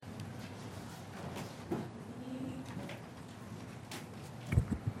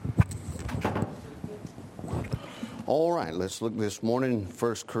All right, let's look this morning in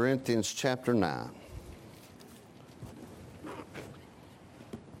 1 Corinthians chapter 9.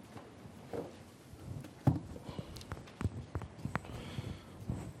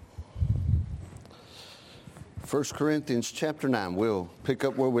 First Corinthians chapter 9. We'll pick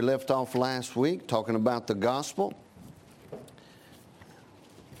up where we left off last week, talking about the gospel.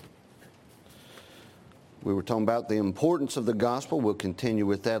 We were talking about the importance of the gospel. We'll continue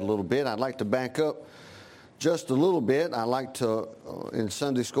with that a little bit. I'd like to back up just a little bit. I like to, in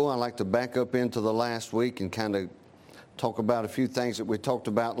Sunday school, I like to back up into the last week and kind of talk about a few things that we talked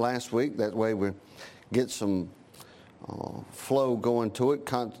about last week. That way we get some flow going to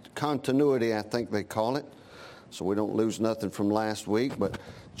it. Continuity, I think they call it. So we don't lose nothing from last week, but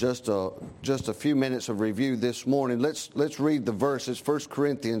just a few minutes of review this morning. Let's read the verses, 1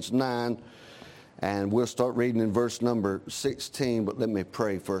 Corinthians 9, and we'll start reading in verse number 16, but let me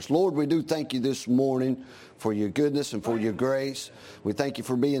pray first. Lord, we do thank you this morning for your goodness and for your grace. We thank you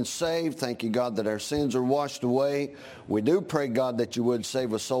for being saved. Thank you, God, that our sins are washed away. We do pray, God, that you would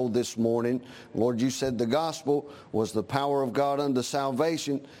save a soul this morning. Lord, you said the gospel was the power of God unto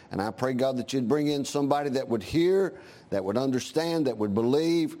salvation, and I pray, God, that you'd bring in somebody that would hear, that would understand, that would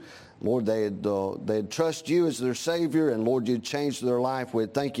believe. Lord, they'd trust you as their Savior, and Lord, you'd change their life.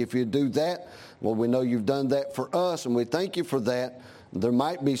 We'd thank you if you'd do that. Lord, we know you've done that for us, and we thank you for that. There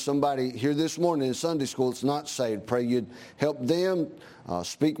might be somebody here this morning in Sunday school that's not saved. Pray you'd help them,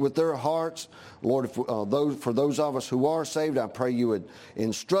 speak with their hearts. Lord, for those of us who are saved, I pray you would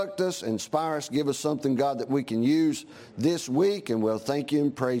instruct us, inspire us, give us something, God, that we can use this week. And we'll thank you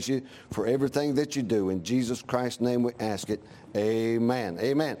and praise you for everything that you do. In Jesus Christ's name we ask it. Amen.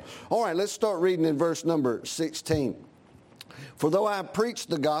 Amen. All right, let's start reading in verse number 16. For though I preach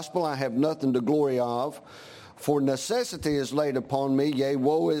the gospel, I have nothing to glory of. For necessity is laid upon me, yea,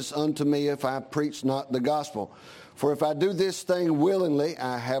 woe is unto me if I preach not the gospel. For if I do this thing willingly,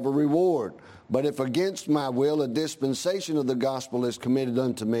 I have a reward. But if against my will a dispensation of the gospel is committed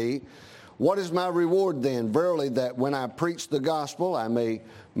unto me, what is my reward then? Verily, that when I preach the gospel, I may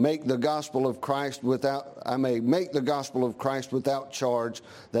make the gospel of Christ without charge,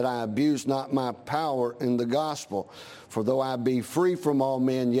 that I abuse not my power in the gospel. For though I be free from all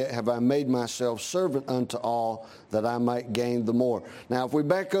men, yet have I made myself servant unto all, that I might gain the more. Now, if we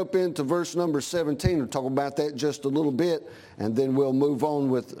back up into verse number 17, we'll talk about that just a little bit, and then we'll move on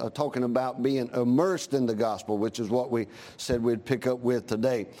with talking about being immersed in the gospel, which is what we said we'd pick up with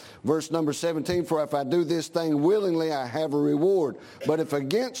today. Verse number 17, for if I do this thing willingly, I have a reward. But if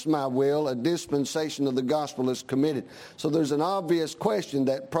against my will, a dispensation of the gospel is committed. So there's an obvious question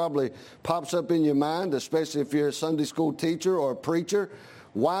that probably pops up in your mind, especially if you're a Sunday school teacher or a preacher.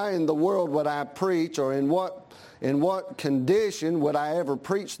 Why in the world would I preach, or in what condition would I ever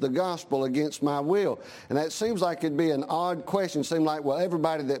preach the gospel against my will? And that seems like it'd be an odd question. It seems like, well,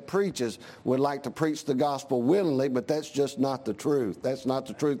 everybody that preaches would like to preach the gospel willingly, but that's just not the truth. That's not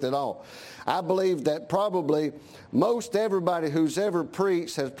the truth at all. I believe that probably most everybody who's ever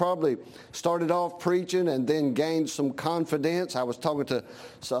preached has probably started off preaching and then gained some confidence. I was talking to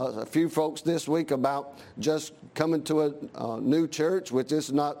a few folks this week about just coming to a new church, which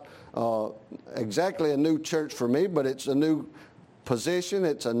is not exactly a new church for me, but it's a new position.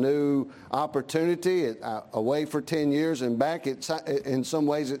 It's a new opportunity. Away for 10 years and back, in some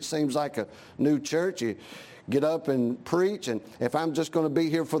ways it seems like a new church. You get up and preach, and if I'm just going to be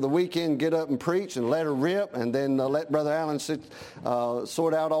here for the weekend, get up and preach and let her rip, and then let Brother Allen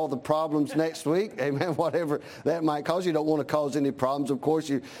sort out all the problems next week, amen, whatever that might cause. You don't want to cause any problems, of course.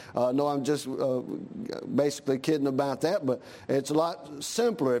 You know I'm just basically kidding about that, but it's a lot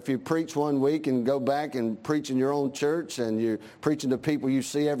simpler if you preach one week and go back and preach in your own church, and you're preaching to people you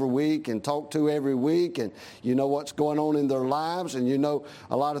see every week and talk to every week, and you know what's going on in their lives, and you know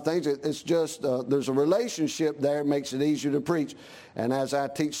a lot of things. It's just there's a relationship there. It makes it easier to preach. And as I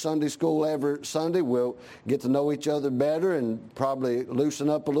teach Sunday school every Sunday, we'll get to know each other better and probably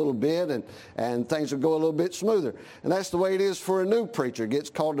loosen up a little bit, and things will go a little bit smoother. And that's the way it is for a new preacher. He gets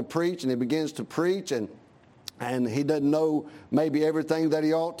called to preach, and he begins to preach, and he doesn't know maybe everything that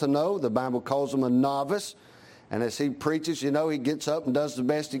he ought to know. The Bible calls him a novice. And as he preaches, you know, he gets up and does the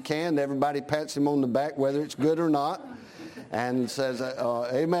best he can. Everybody pats him on the back, whether it's good or not, and says,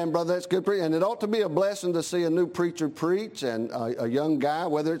 amen, brother, that's good preaching. And it ought to be a blessing to see a new preacher preach, and a young guy,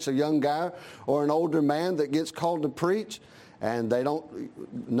 whether it's a young guy or an older man that gets called to preach, and they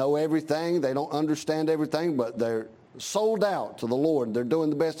don't know everything, they don't understand everything, but they're sold out to the Lord. They're doing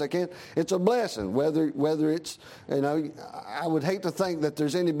the best they can. It's a blessing. Whether it's, I would hate to think that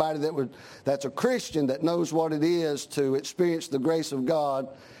there's anybody that's a Christian that knows what it is to experience the grace of God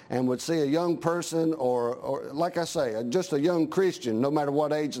and would see a young person or like I say, just a young Christian, no matter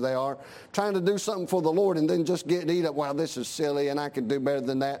what age they are, trying to do something for the Lord and then just get eat up. Wow, this is silly and I could do better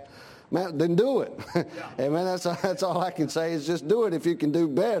than that. Man, then do it. Yeah. Amen. That's all I can say is just do it if you can do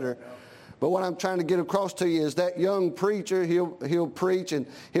better. Yeah. But what I'm trying to get across to you is that young preacher, he'll preach and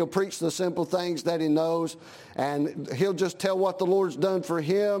he'll preach the simple things that he knows, and he'll just tell what the Lord's done for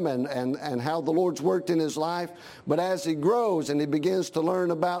him and how the Lord's worked in his life. But as he grows and he begins to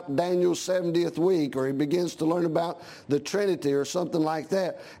learn about Daniel's 70th week, or he begins to learn about the Trinity or something like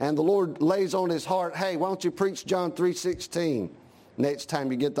that, and the Lord lays on his heart, hey, why don't you preach John 3:16? Next time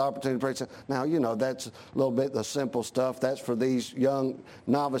you get the opportunity to preach. Now, that's a little bit the simple stuff. That's for these young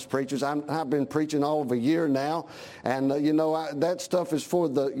novice preachers. I've been preaching all of a year now, and that stuff is for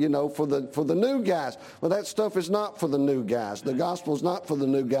the for the new guys. Well, that stuff is not for the new guys. The gospel is not for the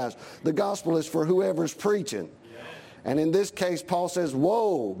new guys. The gospel is for whoever's preaching. And in this case, Paul says,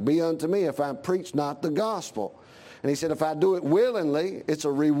 "Woe be unto me if I preach not the gospel." And he said, if I do it willingly, it's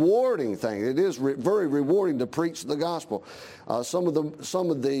a rewarding thing. It is very rewarding to preach the gospel. Some of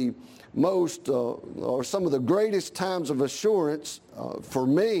the most or some of the greatest times of assurance for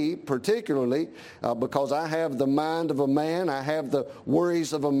me, particularly, because I have the mind of a man, I have the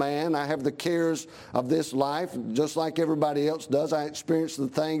worries of a man, I have the cares of this life, just like everybody else does. I experience the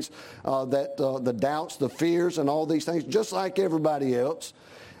things the doubts, the fears, and all these things, just like everybody else.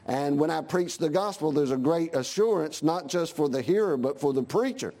 And when I preach the gospel, there's a great assurance, not just for the hearer, but for the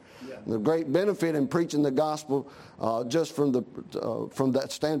preacher. Yeah. The great benefit in preaching the gospel, just from that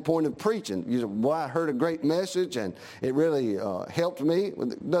standpoint of preaching. Boy, I heard a great message, and it really helped me.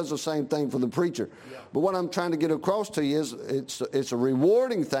 It does the same thing for the preacher. Yeah. But what I'm trying to get across to you is it's a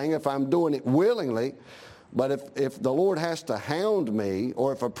rewarding thing if I'm doing it willingly. But if the Lord has to hound me,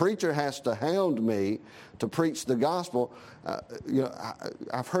 or if a preacher has to hound me to preach the gospel,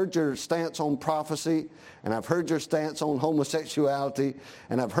 I've heard your stance on prophecy, and I've heard your stance on homosexuality,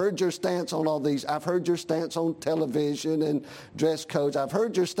 and I've heard your stance on all these. I've heard your stance on television and dress codes. I've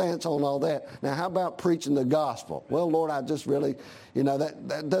heard your stance on all that. Now, how about preaching the gospel? Well, Lord, I just really,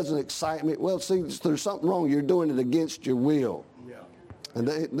 that doesn't excite me. Well, see, there's something wrong. You're doing it against your will. And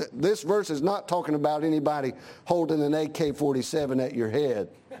this verse is not talking about anybody holding an AK-47 at your head,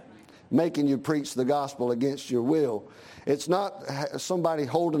 making you preach the gospel against your will. It's not somebody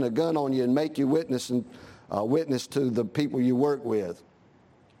holding a gun on you and make you witness to the people you work with.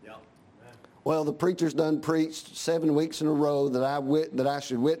 Yeah. Well, the preacher's done preached 7 weeks in a row that I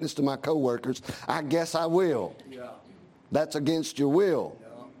should witness to my coworkers. I guess I will. Yeah. That's against your will.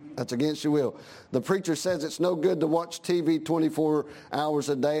 That's against your will. The preacher says it's no good to watch TV 24 hours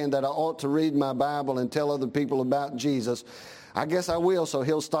a day and that I ought to read my Bible and tell other people about Jesus. I guess I will, so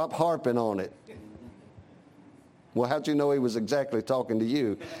he'll stop harping on it. Well, how'd you know he was exactly talking to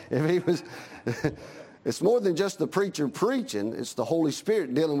you? If he was, it's more than just the preacher preaching. It's the Holy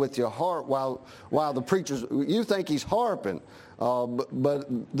Spirit dealing with your heart while the preacher's, you think he's harping. But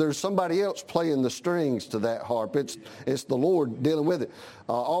there's somebody else playing the strings to that harp. It's the Lord dealing with it.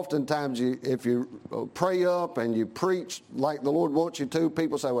 Oftentimes, if you pray up and you preach like the Lord wants you to,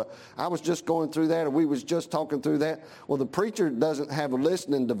 people say, well, I was just going through that, or we was just talking through that. Well, the preacher doesn't have a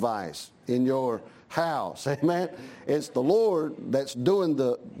listening device in your house. Amen? It's the Lord that's doing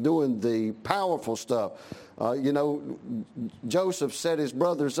the powerful stuff. Joseph set his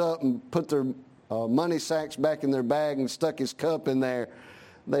brothers up and put their money sacks back in their bag and stuck his cup in there.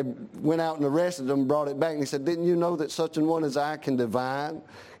 They went out and arrested him and brought it back. And he said, didn't you know that such an one as I can divine?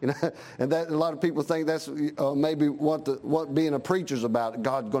 And that a lot of people think that's maybe what being a preacher's about.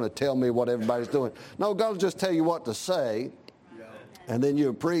 God's going to tell me what everybody's doing. No, God will just tell you what to say. And then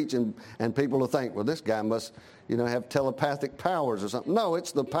you preach and people will think, well, this guy must, have telepathic powers or something. No,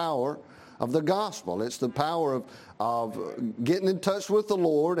 it's the power of the gospel. It's the power of getting in touch with the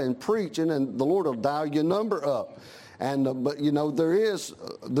Lord and preaching, and the Lord will dial your number up. And but there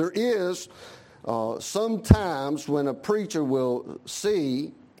is sometimes when a preacher will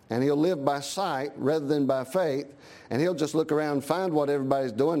see, and he'll live by sight rather than by faith, and he'll just look around and find what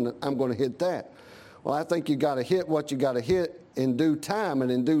everybody's doing. And I'm going to hit that. Well, I think you got to hit what you got to hit in due time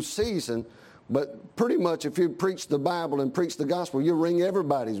and in due season. But pretty much, if you preach the Bible and preach the gospel, you ring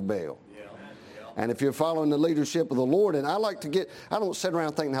everybody's bell. And if you're following the leadership of the Lord, and I don't sit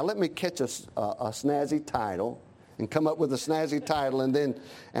around thinking, now let me catch a snazzy title and come up with a snazzy title and then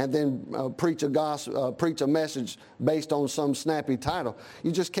preach a message based on some snappy title.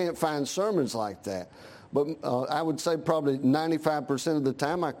 You just can't find sermons like that. But I would say probably 95% of the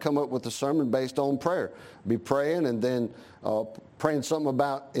time I come up with a sermon based on prayer. Be praying and then praying something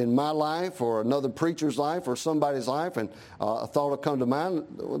about in my life or another preacher's life or somebody's life, and a thought will come to mind.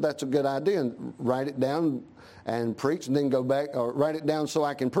 Well, that's a good idea, and write it down and preach, and then go back, or write it down so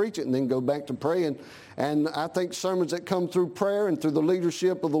I can preach it, and then go back to praying. And I think sermons that come through prayer and through the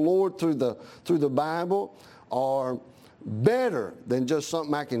leadership of the Lord, through the Bible, are better than just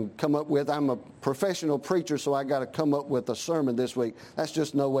something I can come up with. I'm a professional preacher, so I got to come up with a sermon this week. That's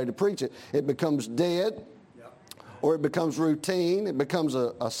just no way to preach it. It becomes dead, or it becomes routine. It becomes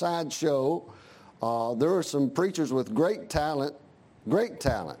a sideshow. There are some preachers with great talent,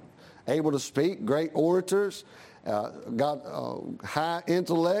 able to speak, great orators, got high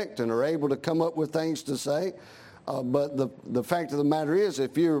intellect, and are able to come up with things to say. But the fact of the matter is,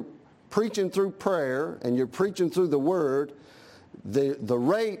 if you're preaching through prayer and you're preaching through the Word, the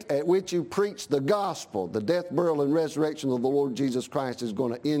rate at which you preach the gospel, the death, burial, and resurrection of the Lord Jesus Christ, is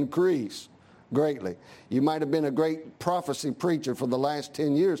going to increase greatly. You might have been a great prophecy preacher for the last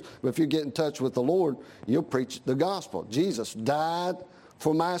 10 years, but if you get in touch with the Lord, you'll preach the gospel. Jesus died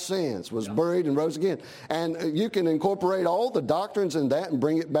for my sins, was buried and rose again. And you can incorporate all the doctrines in that and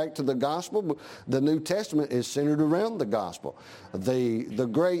bring it back to the gospel. The New Testament is centered around the gospel. The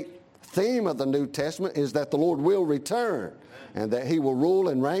great theme of the New Testament is that the Lord will return and that He will rule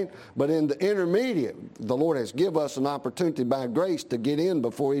and reign. But in the intermediate, the Lord has given us an opportunity by grace to get in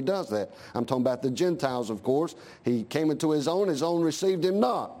before He does that. I'm talking about the Gentiles, of course. He came into His own received Him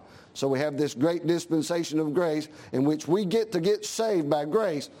not. So we have this great dispensation of grace in which we get to get saved by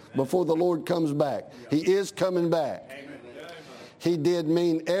grace before the Lord comes back. He is coming back. He did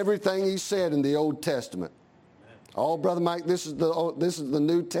mean everything He said in the Old Testament. Oh, Brother Mike, this is the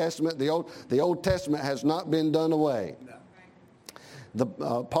New Testament. The Old Testament has not been done away.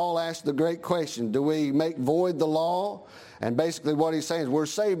 Paul asked the great question, do we make void the law? And basically what he's saying is we're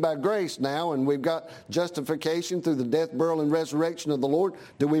saved by grace now, and we've got justification through the death, burial, and resurrection of the Lord.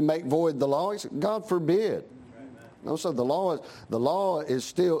 Do we make void the law? He said, God forbid. No, so the law is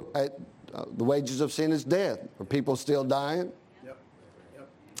still, the wages of sin is death. Are people still dying?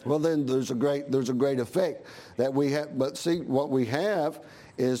 Well, then there's a great effect that we have. But see, what we have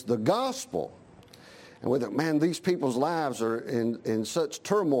is the gospel. And with it, man, these people's lives are in such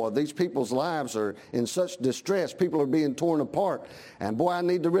turmoil. These people's lives are in such distress. People are being torn apart. And boy, I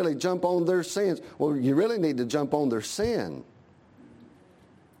need to really jump on their sins. Well, you really need to jump on their sin.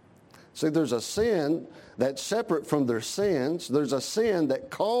 See, there's a sin that's separate from their sins. There's a sin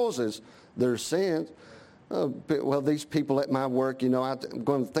that causes their sins. Well, these people at my work, I'm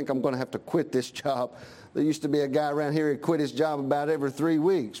going to have to quit this job. There used to be a guy around here who quit his job about every 3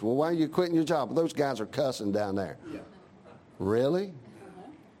 weeks. Well, why are you quitting your job? Well, those guys are cussing down there. Yeah. Really?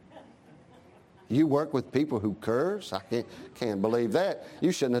 You work with people who curse? I can't believe that.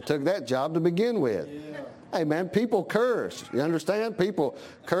 You shouldn't have took that job to begin with. Yeah. Hey, man, people curse. You understand? People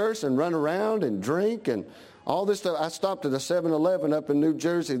curse and run around and drink and all this stuff. I stopped at a 7-Eleven up in New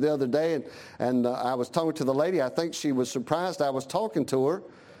Jersey the other day, and I was talking to the lady. I think she was surprised I was talking to her.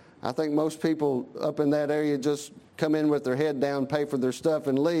 I think most people up in that area just come in with their head down, pay for their stuff,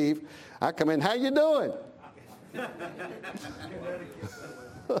 and leave. I come in, how you doing?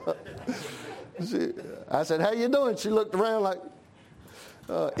 I said, how you doing? She looked around like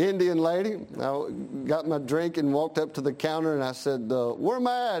Indian lady. I got my drink and walked up to the counter, and I said, where am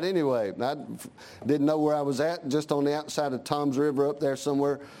I at anyway? I didn't know where I was at, just on the outside of Tom's River up there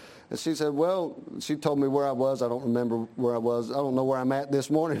somewhere. And she said, well, she told me where I was. I don't remember where I was. I don't know where I'm at this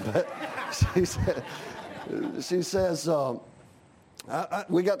morning, but she says,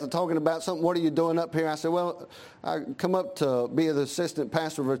 we got to talking about something. What are you doing up here? I said, well, I come up to be the assistant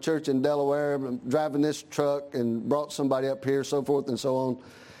pastor of a church in Delaware. I'm driving this truck and brought somebody up here, so forth and so on.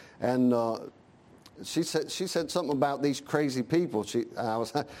 And she said something about these crazy people. I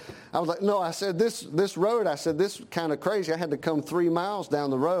was like, no, I said, this road, I said, this kind of crazy. I had to come 3 miles down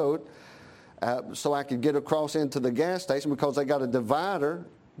the road so I could get across into the gas station because they got a divider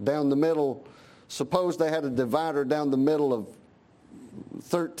down the middle. Suppose they had a divider down the middle of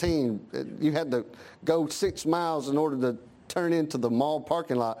 13. You had to go 6 miles in order to turn into the mall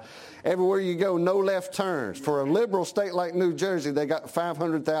parking lot. Everywhere you go, no left turns. For a liberal state like New Jersey, they got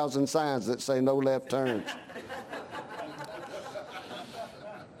 500,000 signs that say no left turns.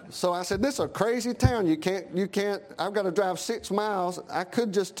 So I said, this is a crazy town. You can't, I've got to drive 6 miles. I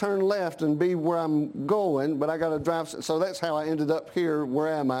could just turn left and be where I'm going, but I got to drive. So that's how I ended up here.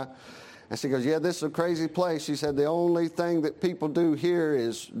 Where am I? And she goes, yeah, this is a crazy place. She said, the only thing that people do here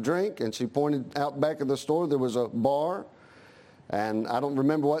is drink. And she pointed out back of the store. There was a bar. And I don't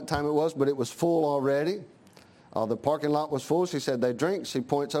remember what time it was, but it was full already. The parking lot was full. She said they drink. She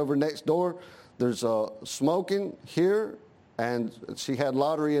points over next door. There's smoking here, and she had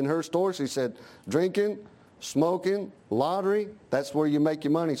lottery in her store. She said, drinking, smoking, lottery, that's where you make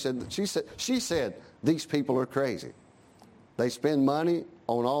your money. She said, these people are crazy. They spend money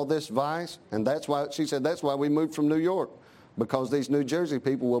on all this vice, and that's why, she said, that's why we moved from New York, because these New Jersey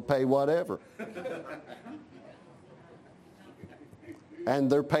people will pay whatever.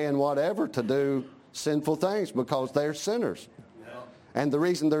 And they're paying whatever to do sinful things because they're sinners. And the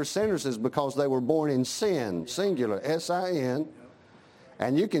reason they're sinners is because they were born in sin, singular, S-I-N.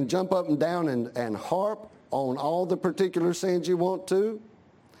 And you can jump up and down and harp on all the particular sins you want to,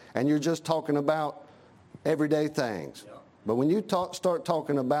 and you're just talking about everyday things. But when you start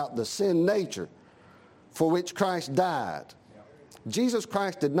talking about the sin nature for which Christ died, Jesus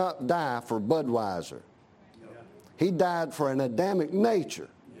Christ did not die for Budweiser. He died for an Adamic nature.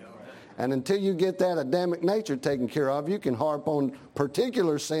 And until you get that Adamic nature taken care of, you can harp on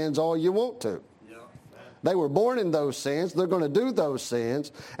particular sins all you want to. They were born in those sins. They're going to do those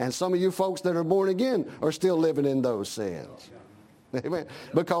sins. And some of you folks that are born again are still living in those sins. Amen.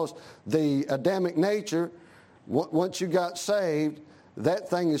 Because the Adamic nature, once you got saved, that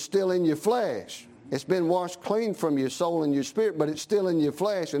thing is still in your flesh. It's been washed clean from your soul and your spirit, but it's still in your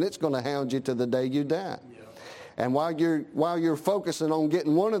flesh, and it's going to hound you to the day you die. And while you're focusing on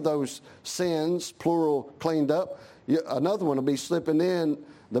getting one of those sins, plural, cleaned up, another one will be slipping in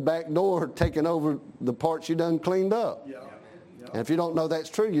the back door, taking over the parts you done cleaned up. And if you don't know that's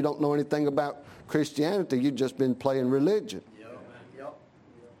true, you don't know anything about Christianity. You've just been playing religion.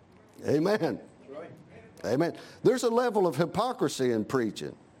 Amen. Amen. There's a level of hypocrisy in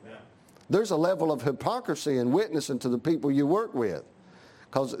preaching. There's a level of hypocrisy in witnessing to the people you work with.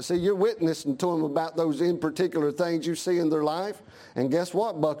 Because, see, you're witnessing to them about those in particular things you see in their life. And guess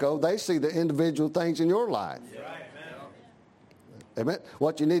what, bucko? They see the individual things in your life. Amen.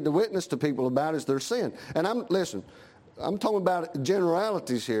 What you need to witness to people about is their sin. And I'm talking about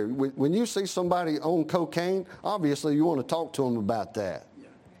generalities here. When you see somebody on cocaine, obviously you want to talk to them about that.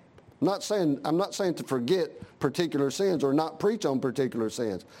 I'm not saying to forget particular sins or not preach on particular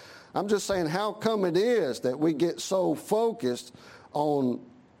sins. I'm just saying how come it is that we get so focused on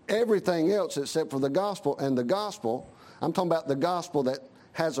everything else except for the gospel. And the gospel, I'm talking about the gospel that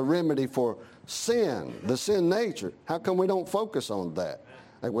has a remedy for sin, the sin nature. How come we don't focus on that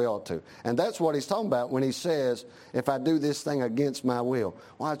like we ought to? And that's what he's talking about when he says, if I do this thing against my will.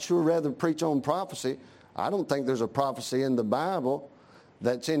 Well, I'd sure rather preach on prophecy. I don't think there's a prophecy in the Bible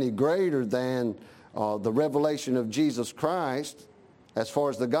that's any greater than the revelation of Jesus Christ as far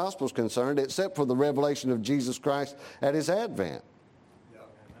as the gospel is concerned, except for the revelation of Jesus Christ at his advent.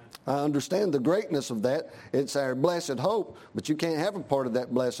 I understand the greatness of that. It's our blessed hope, but you can't have a part of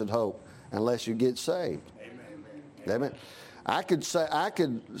that blessed hope unless you get saved. Amen. I could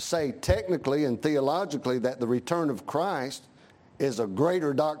say technically and theologically that the return of Christ is a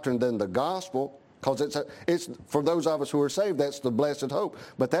greater doctrine than the gospel, because it's for those of us who are saved, that's the blessed hope.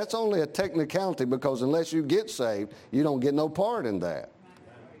 But that's only a technicality, because unless you get saved, you don't get no part in that.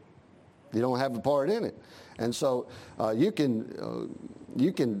 You don't have a part in it. And so you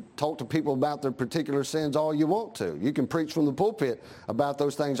can talk to people about their particular sins all you want to. You can preach from the pulpit about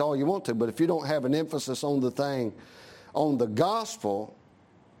those things all you want to. But if you don't have an emphasis on the gospel,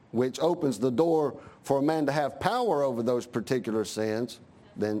 which opens the door for a man to have power over those particular sins,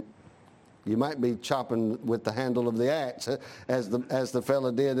 then you might be chopping with the handle of the axe, as the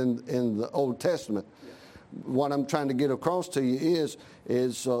fella did in the Old Testament. What I'm trying to get across to you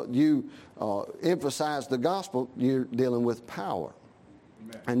is you emphasize the gospel, you're dealing with power.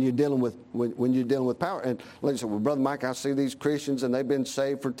 And you're dealing with, when you're dealing with power. And like I said, well, Brother Mike, I see these Christians and they've been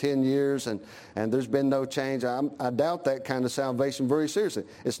saved for 10 years and there's been no change. I doubt that kind of salvation very seriously.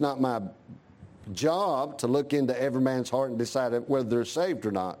 It's not my job to look into every man's heart and decide whether they're saved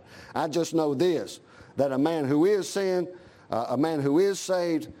or not. I just know this, that a man who is saved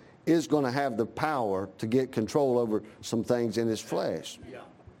is going to have the power to get control over some things in his flesh.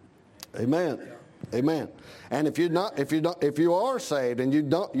 Amen. Amen. And if you are saved and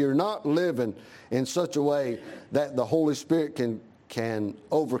you're not living in such a way that the Holy Spirit can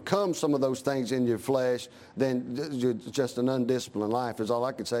overcome some of those things in your flesh, then you're just an undisciplined life is all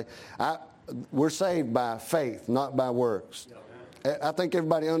I can say. We're saved by faith, not by works. I think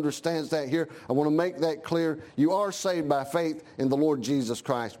everybody understands that here. I want to make that clear. You are saved by faith in the Lord Jesus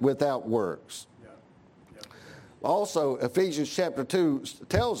Christ without works. Also, Ephesians chapter 2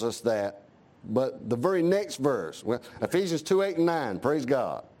 tells us that, but the very next verse, Ephesians 2, 8, and 9, praise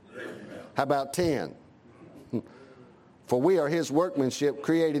God. How about 10? For we are his workmanship,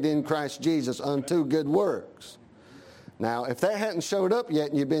 created in Christ Jesus unto good works. Now, if that hadn't showed up yet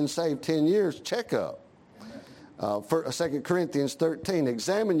and you've been saved 10 years, check up. 2 Corinthians 13,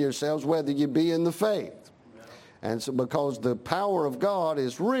 examine yourselves whether you be in the faith. And so because the power of God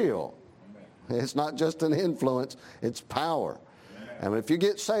is real. It's not just an influence, it's power. And if you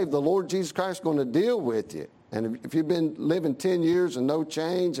get saved, the Lord Jesus Christ is going to deal with you. And if you've been living 10 years and no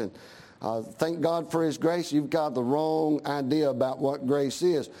change, and thank God for his grace, you've got the wrong idea about what grace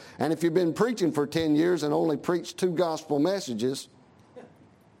is. And if you've been preaching for 10 years and only preached 2 gospel messages,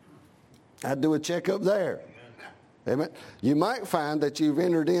 I'd do a checkup there. Amen. You might find that you've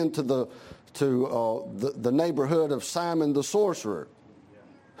entered into the neighborhood of Simon the sorcerer,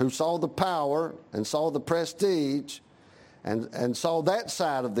 who saw the power and saw the prestige and saw that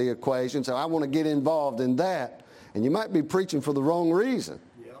side of the equation. So I want to get involved in that. And you might be preaching for the wrong reason.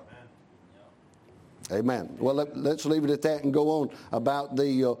 Amen. Well, let's leave it at that and go on about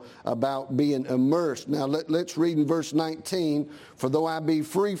being immersed. Now, let's read in verse 19. For though I be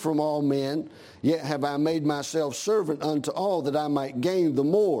free from all men, yet have I made myself servant unto all, that I might gain the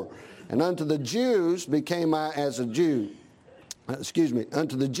more. And unto the Jews became I as a Jew.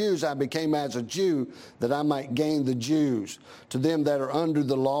 Unto the Jews I became as a Jew, that I might gain the Jews. To them that are under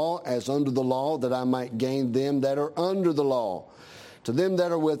the law, as under the law, that I might gain them that are under the law. To them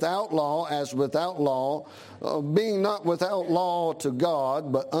that are without law, as without law, being not without law to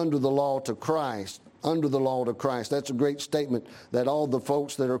God, but under the law to Christ. Under the law to Christ. That's a great statement that all the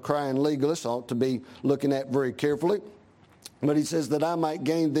folks that are crying legalists ought to be looking at very carefully. But he says that I might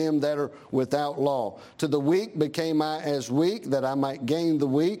gain them that are without law. To the weak became I as weak, that I might gain the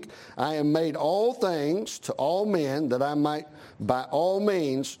weak. I am made all things to all men, that I might by all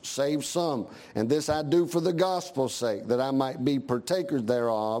means save some. And this I do for the gospel's sake, that I might be partakers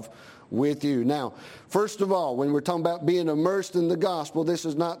thereof with you. Now, first of all, when we're talking about being immersed in the gospel, this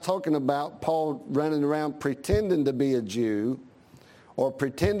is not talking about Paul running around pretending to be a Jew or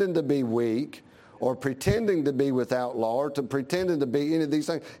pretending to be weak, or pretending to be without law, or to pretending to be any of these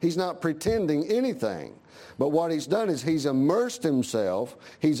things. He's not pretending anything. But what he's done is he's immersed himself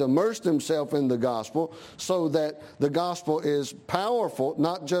in the gospel, so that the gospel is powerful,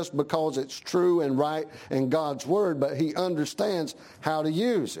 not just because it's true and right in God's word, but he understands how to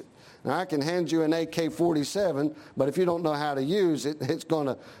use it. Now, I can hand you an AK-47, but if you don't know how to use it, it's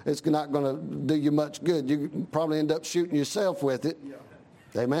not going to do you much good. You probably end up shooting yourself with it.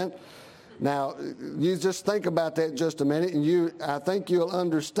 Yeah. Amen? Now, you just think about that just a minute, and I think you'll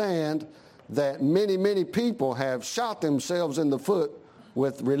understand that many, many people have shot themselves in the foot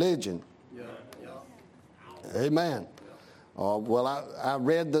with religion. Yeah. Yeah. Amen. Well, I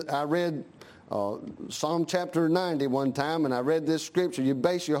read Psalm chapter 90 one time, and I read this scripture. You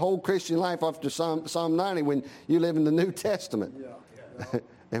base your whole Christian life off to Psalm 90 when you live in the New Testament. Yeah.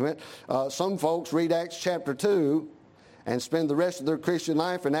 Amen. Some folks read Acts chapter 2 and spend the rest of their Christian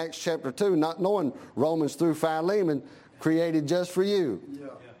life in Acts chapter 2 not knowing Romans through Philemon created just for you. Yeah.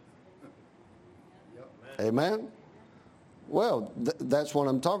 Yeah. Amen? Well, that's what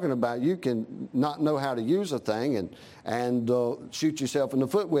I'm talking about. You can not know how to use a thing and shoot yourself in the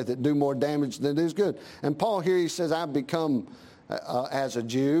foot with it, do more damage than it is good. And Paul here, he says, I've become as a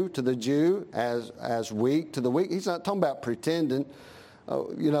Jew to the Jew, as weak to the weak. He's not talking about pretending,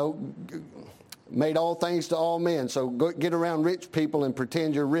 made all things to all men. So get around rich people and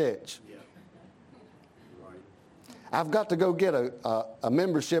pretend you're rich. Yeah. Right. I've got to go get a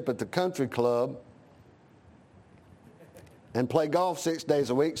membership at the country club and play golf 6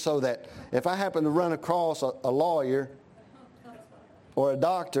 days a week, so that if I happen to run across a lawyer or a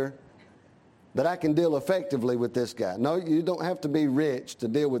doctor, that I can deal effectively with this guy. No, you don't have to be rich to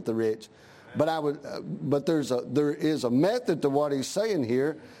deal with the rich. But there is a method to what he's saying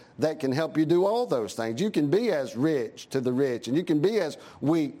here that can help you do all those things. You can be as rich to the rich, and you can be as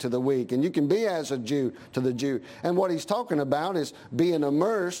weak to the weak, and you can be as a Jew to the Jew. And what he's talking about is being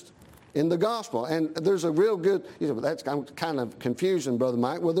immersed in the gospel. And there's a real good, that's kind of confusion, Brother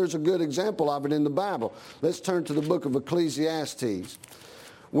Mike. Well, there's a good example of it in the Bible. Let's turn to the book of Ecclesiastes.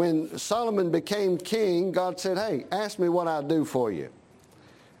 When Solomon became king, God said, hey, ask me what I'll do for you.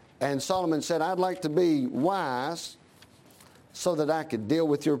 And Solomon said, I'd like to be wise so that I could deal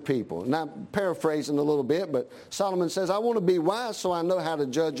with your people. Now, I'm paraphrasing a little bit, but Solomon says, I want to be wise so I know how to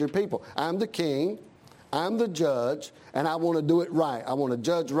judge your people. I'm the king, I'm the judge, and I want to do it right. I want to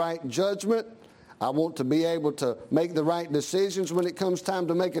judge right judgment. I want to be able to make the right decisions when it comes time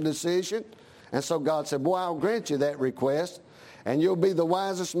to make a decision. And so God said, boy, I'll grant you that request, and you'll be the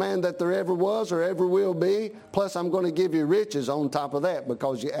wisest man that there ever was or ever will be. Plus, I'm going to give you riches on top of that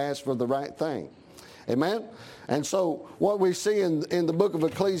because you asked for the right thing. Amen? And so what we see in the book of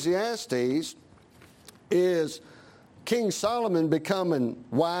Ecclesiastes is King Solomon becoming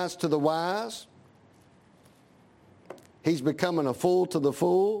wise to the wise. He's becoming a fool to the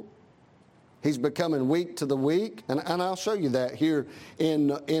fool. He's becoming weak to the weak. And I'll show you that here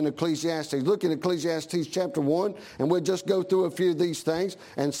in Ecclesiastes. Look in Ecclesiastes chapter 1, and we'll just go through a few of these things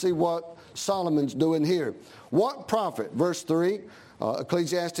and see what Solomon's doing here. What profit, verse 3,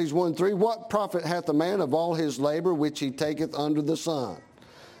 Ecclesiastes 1:3, what profit hath a man of all his labor which he taketh under the sun?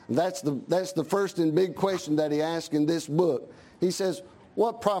 That's the first and big question that he asks in this book. He says,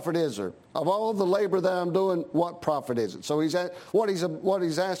 what profit is there? Of all the labor that I'm doing, what profit is it? So what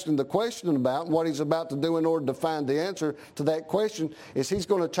he's asking the question about, what he's about to do in order to find the answer to that question, is he's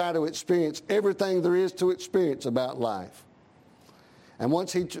going to try to experience everything there is to experience about life. And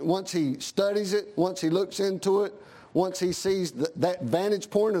once he studies it, once he looks into it, once he sees that vantage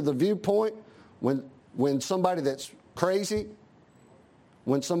point or the viewpoint, when somebody that's crazy,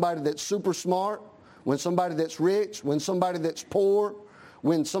 when somebody that's super smart, when somebody that's rich, when somebody that's poor,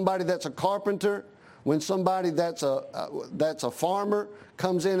 when somebody that's a carpenter, when somebody that's a farmer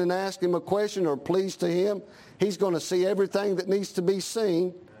comes in and asks him a question or pleads to him, he's going to see everything that needs to be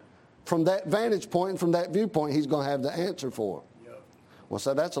seen from that vantage point and from that viewpoint. He's going to have the answer for. Yep. Well,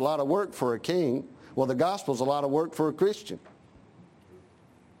 so that's a lot of work for a king. Well, the gospel's a lot of work for a Christian.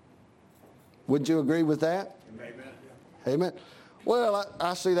 Wouldn't you agree with that? Amen. Amen. Well,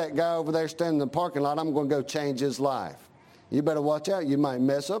 I see that guy over there standing in the parking lot. I'm going to go change his life. You better watch out. You might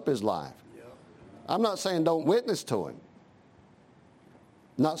mess up his life. Yep. I'm not saying don't witness to him.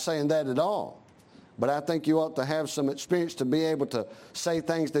 Not saying that at all. But I think you ought to have some experience to be able to say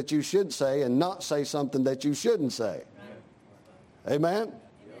things that you should say and not say something that you shouldn't say. Amen?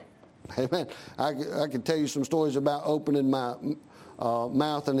 Yep. Amen. I could tell you some stories about opening my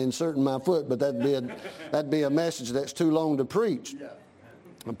mouth and inserting my foot, but that'd be a message that's too long to preach. Yeah.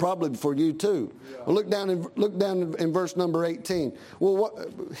 Probably for you too. Yeah. Well, look down in verse number 18.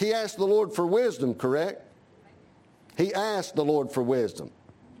 Well, he asked the Lord for wisdom, correct? He asked the Lord for wisdom.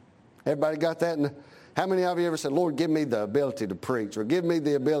 Everybody got that? How many of you ever said, Lord, give me the ability to preach, or give me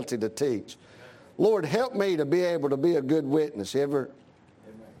the ability to teach? Lord, help me to be able to be a good witness. You ever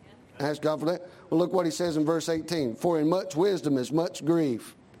ask God for that? Well, look what he says in verse 18. For in much wisdom is much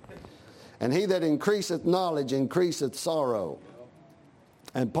grief, and he that increaseth knowledge increaseth sorrow.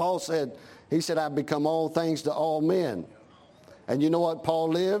 And Paul said, I've become all things to all men. And you know what Paul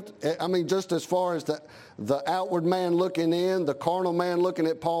lived? I mean, just as far as the outward man looking in, the carnal man looking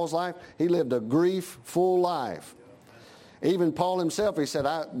at Paul's life, he lived a grief-full life. Even Paul himself, he said,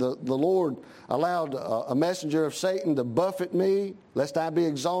 the Lord allowed a messenger of Satan to buffet me, lest I be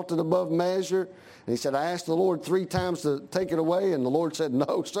exalted above measure. And he said, I asked the Lord 3 times to take it away, and the Lord said,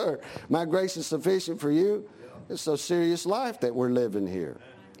 no, sir, my grace is sufficient for you. It's a serious life that we're living here.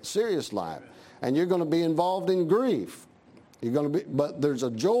 Serious life. And you're going to be involved in grief. But there's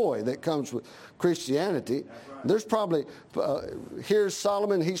a joy that comes with Christianity. There's probably, here's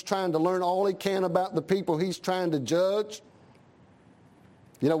Solomon, he's trying to learn all he can about the people he's trying to judge.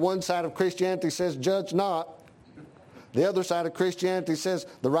 You know, one side of Christianity says, judge not. The other side of Christianity says,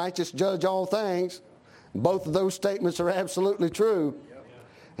 the righteous judge all things. Both of those statements are absolutely true.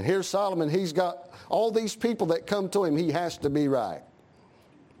 And here's Solomon, he's got all these people that come to him, he has to be right.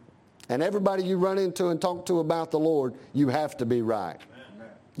 And everybody you run into and talk to about the Lord, you have to be right.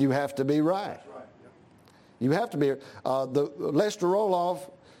 You have to be right. You have to be. Lester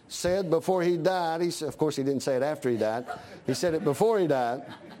Roloff said before he died, he said, of course he didn't say it after he died, he said it before he died.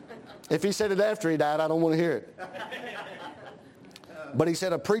 If he said it after he died, I don't want to hear it. But he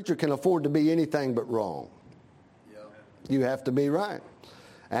said a preacher can afford to be anything but wrong. You have to be right.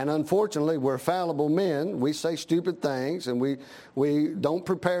 And unfortunately, we're fallible men. We say stupid things, and we don't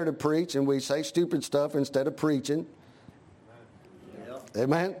prepare to preach, and we say stupid stuff instead of preaching.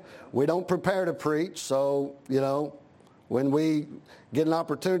 Amen? We don't prepare to preach, so, you know, when we get an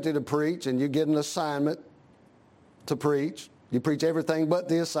opportunity to preach and you get an assignment to preach, you preach everything but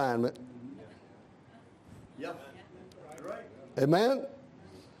the assignment. Amen?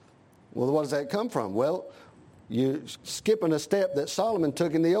 Well, what does that come from? Well, you're skipping a step that Solomon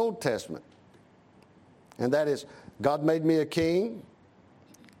took in the Old Testament. And that is, God made me a king.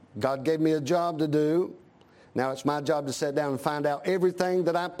 God gave me a job to do. Now it's my job to sit down and find out everything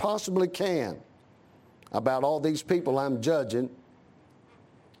that I possibly can about all these people I'm judging,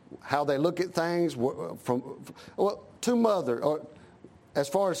 how they look at things. As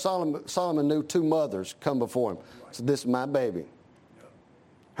far as Solomon knew, 2 mothers come before him. So this is my baby.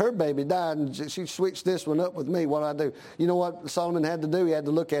 Her baby died, and she switched this one up with me. What do I do? You know what Solomon had to do? He had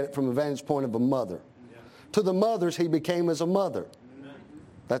to look at it from the vantage point of a mother. to the mothers, he became as a mother.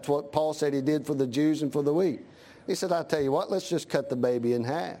 That's what Paul said he did for the Jews and for the weak. He said, I tell you what, let's just cut the baby in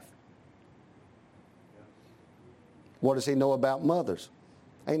half. What does he know about mothers?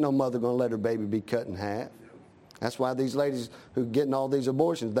 Ain't no mother going to let her baby be cut in half. That's why these ladies who are getting all these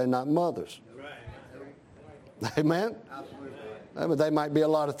abortions, they're not mothers. Amen? They might be a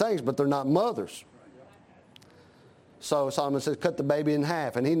lot of things, but they're not mothers. So Solomon says, cut the baby in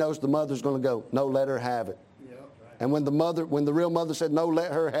half. And he knows the mother's going to go, no, let her have it. And when the real mother said, no,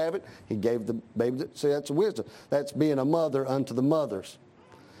 let her have it, he gave the baby. See, that's wisdom. That's being a mother unto the mothers.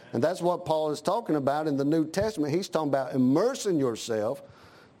 And that's what Paul is talking about in the New Testament. He's talking about immersing yourself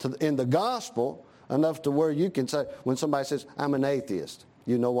in the gospel enough to where you can say, when somebody says, I'm an atheist,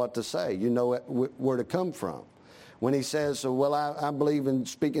 you know what to say. You know where to come from. When he says, well, I believe in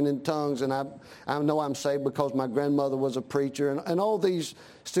speaking in tongues, and I know I'm saved because my grandmother was a preacher, and all these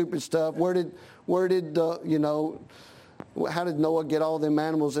stupid stuff. How did Noah get all them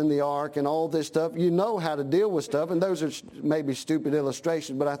animals in the ark and all this stuff? You know how to deal with stuff, and those are maybe stupid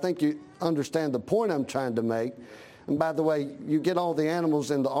illustrations, but I think you understand the point I'm trying to make. And by the way, you get all the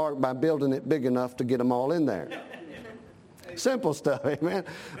animals in the ark by building it big enough to get them all in there. Simple stuff, amen.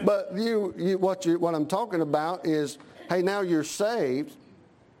 But what I'm talking about is, hey, now you're saved.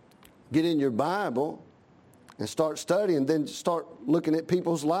 Get in your Bible and start studying, then start looking at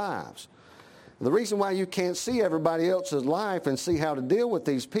people's lives. The reason why you can't see everybody else's life and see how to deal with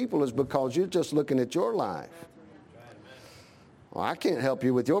these people is because you're just looking at your life. Well, I can't help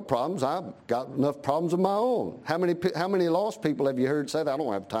you with your problems. I've got enough problems of my own. How many lost people have you heard say that? I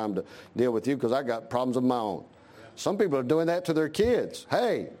don't have time to deal with you because I got problems of my own. Some people are doing that to their kids.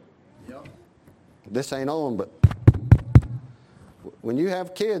 Hey, this ain't on, but when you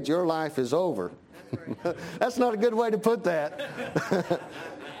have kids, your life is over. That's not a good way to put that.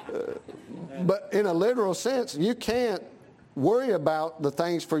 But in a literal sense, you can't worry about the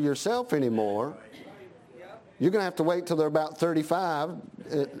things for yourself anymore. You're going to have to wait till they're about 35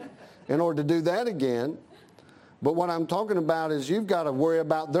 in order to do that again. But what I'm talking about is you've got to worry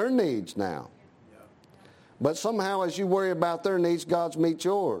about their needs now. But somehow as you worry about their needs, God meets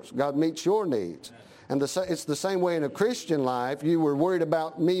yours. God meets your needs. And it's the same way in a Christian life. You were worried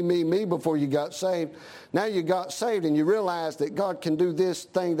about me before you got saved. Now you got saved and you realize that God can do this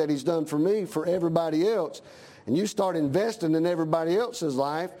thing that He's done for me for everybody else. And you start investing in everybody else's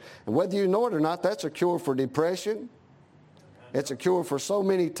life. And whether you know it or not, that's a cure for depression. It's a cure for so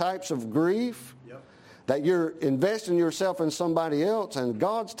many types of grief. That you're investing yourself in somebody else, and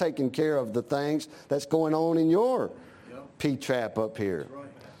God's taking care of the things that's going on in your P-trap up here.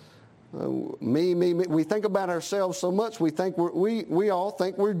 Me. We think about ourselves so much. We all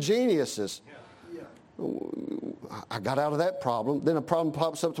think we're geniuses. I got out of that problem. Then a problem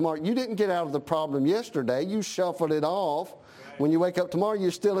pops up tomorrow. You didn't get out of the problem yesterday. You shuffled it off. When you wake up tomorrow,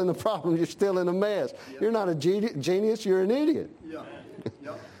 you're still in the problem. You're still in a mess. You're not a genius. You're an idiot.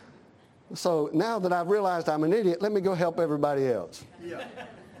 So now that I've realized I'm an idiot, let me go help everybody else.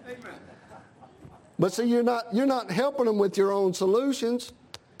 But see, you're not helping them with your own solutions.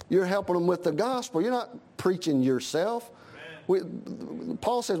 You're helping them with the gospel. You're not preaching yourself.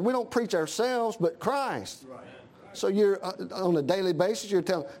 Paul says we don't preach ourselves, but Christ. So you're on a daily basis, you're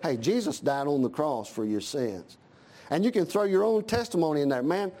telling, hey, Jesus died on the cross for your sins. And you can throw your own testimony in there.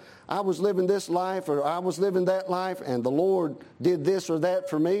 Man, I was living this life or I was living that life and the Lord did this or that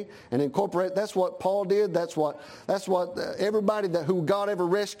for me, and incorporate. That's what Paul did. That's what everybody who God ever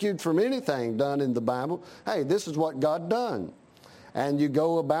rescued from anything done in the Bible. Hey, this is what God done. And you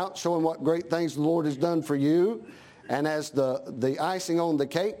go about showing what great things the Lord has done for you. And as the icing on the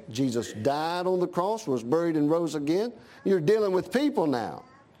cake, Jesus died on the cross, was buried and rose again. You're dealing with people now.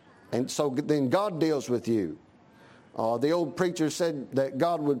 And so then God deals with you. The old preacher said that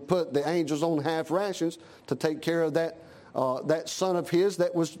God would put the angels on half rations to take care of that son of his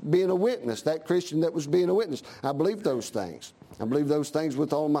that was being a witness, that Christian that was being a witness. I believe those things. I believe those things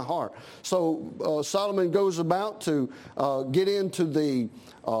with all my heart. So Solomon goes about to get into the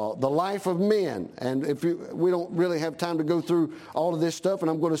life of men. And we don't really have time to go through all of this stuff, and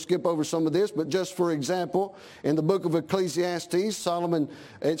I'm going to skip over some of this. But just for example, in the book of Ecclesiastes, Solomon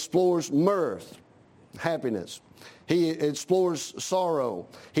explores mirth, happiness. He explores sorrow.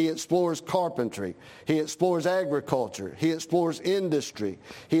 He explores carpentry. He explores agriculture. He explores industry.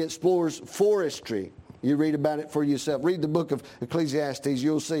 He explores forestry. You read about it for yourself. Read the book of Ecclesiastes.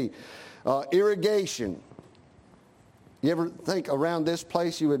 You'll see. Irrigation. You ever think around this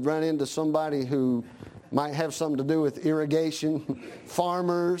place you would run into somebody who might have something to do with irrigation?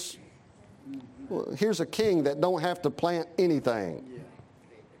 Farmers. Well, here's a king that don't have to plant anything.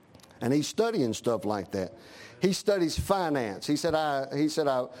 And he's studying stuff like that. He studies finance. He said,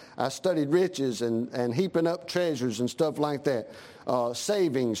 I studied riches and heaping up treasures and stuff like that.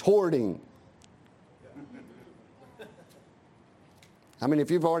 Savings, hoarding. I mean,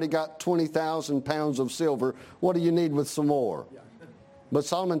 if you've already got 20,000 pounds of silver, what do you need with some more? But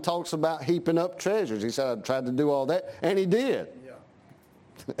Solomon talks about heaping up treasures. He said, I tried to do all that, and he did. Yeah.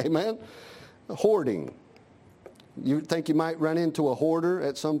 Amen? Hoarding. You think you might run into a hoarder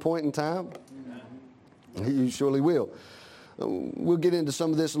at some point in time? You surely will. We'll get into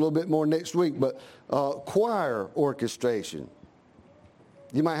some of this a little bit more next week, but choir orchestration.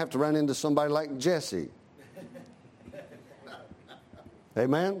 You might have to run into somebody like Jesse.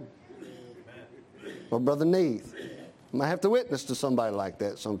 Amen? Or Brother Neath. You might have to witness to somebody like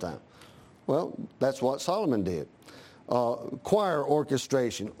that sometime. Well, that's what Solomon did. Choir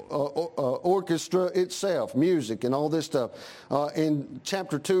orchestration, orchestra itself, music and all this stuff. In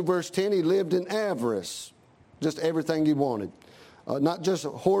chapter 2, verse 10, he lived in avarice, just everything he wanted. Not just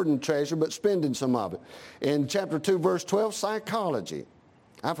hoarding treasure, but spending some of it. In chapter 2, verse 12, psychology.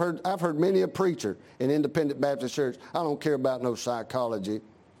 I've heard many a preacher in Independent Baptist Church, I don't care about no psychology.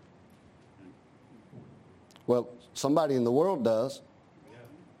 Well, somebody in the world does.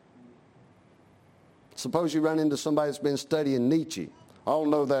 Suppose you run into somebody that's been studying Nietzsche. I don't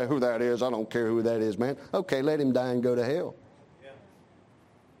know who that is. I don't care who that is, man. Okay, let him die and go to hell. Yeah.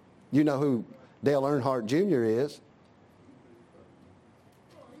 You know who Dale Earnhardt Jr. is.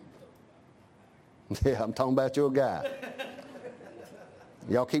 Yeah, I'm talking about your guy.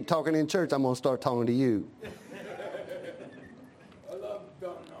 Y'all keep talking in church, I'm going to start talking to you. I love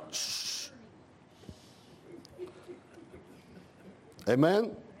Shh.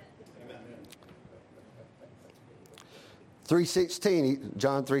 Amen? 3:16,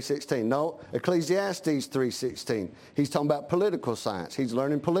 John 3:16. No, Ecclesiastes 3:16. He's talking about political science. He's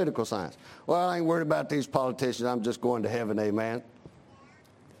learning political science. Well, I ain't worried about these politicians. I'm just going to heaven, amen.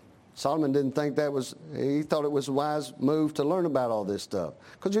 Solomon didn't think he thought it was a wise move to learn about all this stuff.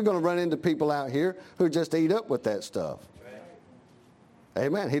 Because you're going to run into people out here who just eat up with that stuff.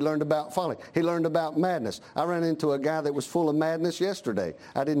 Amen. He learned about folly. He learned about madness. I ran into a guy that was full of madness yesterday.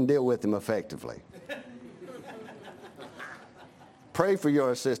 I didn't deal with him effectively. Pray for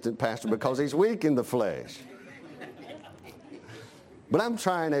your assistant pastor because he's weak in the flesh. But I'm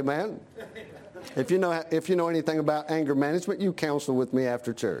trying, amen. If you know anything about anger management, you counsel with me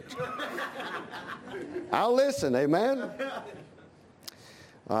after church. I'll listen, amen.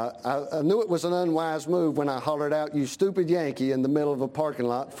 I knew it was an unwise move when I hollered out, "You stupid Yankee," in the middle of a parking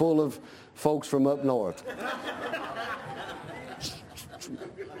lot full of folks from up north.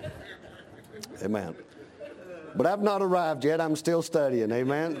 Amen. But I've not arrived yet. I'm still studying.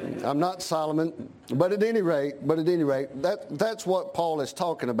 Amen. I'm not Solomon. But at any rate, that's what Paul is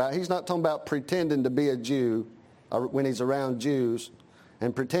talking about. He's not talking about pretending to be a Jew when he's around Jews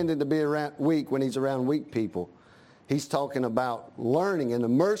and pretending to be weak when he's around weak people. He's talking about learning and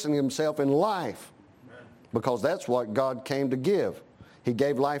immersing himself in life because that's what God came to give. He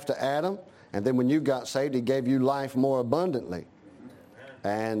gave life to Adam, and then when you got saved, he gave you life more abundantly.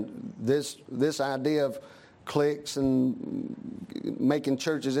 And this idea of cliques and making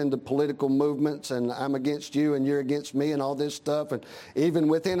churches into political movements and I'm against you and you're against me and all this stuff. And even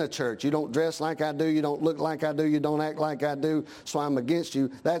within a church, you don't dress like I do, you don't look like I do, you don't act like I do, so I'm against you.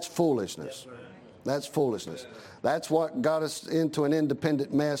 That's foolishness. That's foolishness. That's what got us into an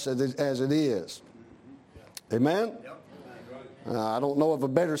independent mess as it is. Amen? I don't know of a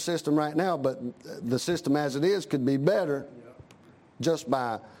better system right now, but the system as it is could be better just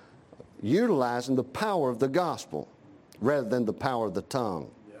by utilizing the power of the gospel rather than the power of the tongue.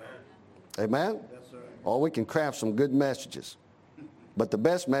 Yeah. Amen? Yes, sir. Or we can craft some good messages. But the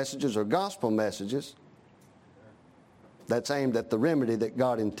best messages are gospel messages that's aimed at the remedy that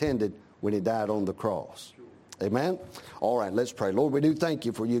God intended when he died on the cross. Amen? All right, let's pray. Lord, we do thank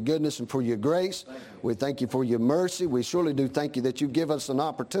you for your goodness and for your grace. We thank you for your mercy. We surely do thank you that you give us an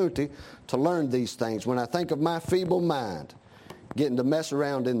opportunity to learn these things. When I think of my feeble mind, getting to mess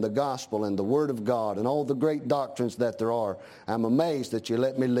around in the gospel and the Word of God and all the great doctrines that there are, I'm amazed that you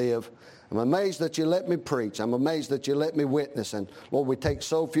let me live. I'm amazed that you let me preach. I'm amazed that you let me witness. And Lord, we take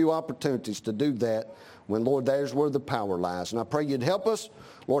so few opportunities to do that when, Lord, there's where the power lies. And I pray you'd help us,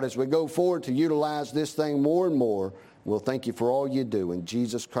 Lord, as we go forward to utilize this thing more and more. We'll thank you for all you do. In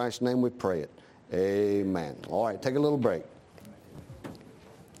Jesus Christ's name we pray it. Amen. All right, take a little break.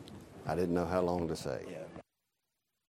 I didn't know how long to say.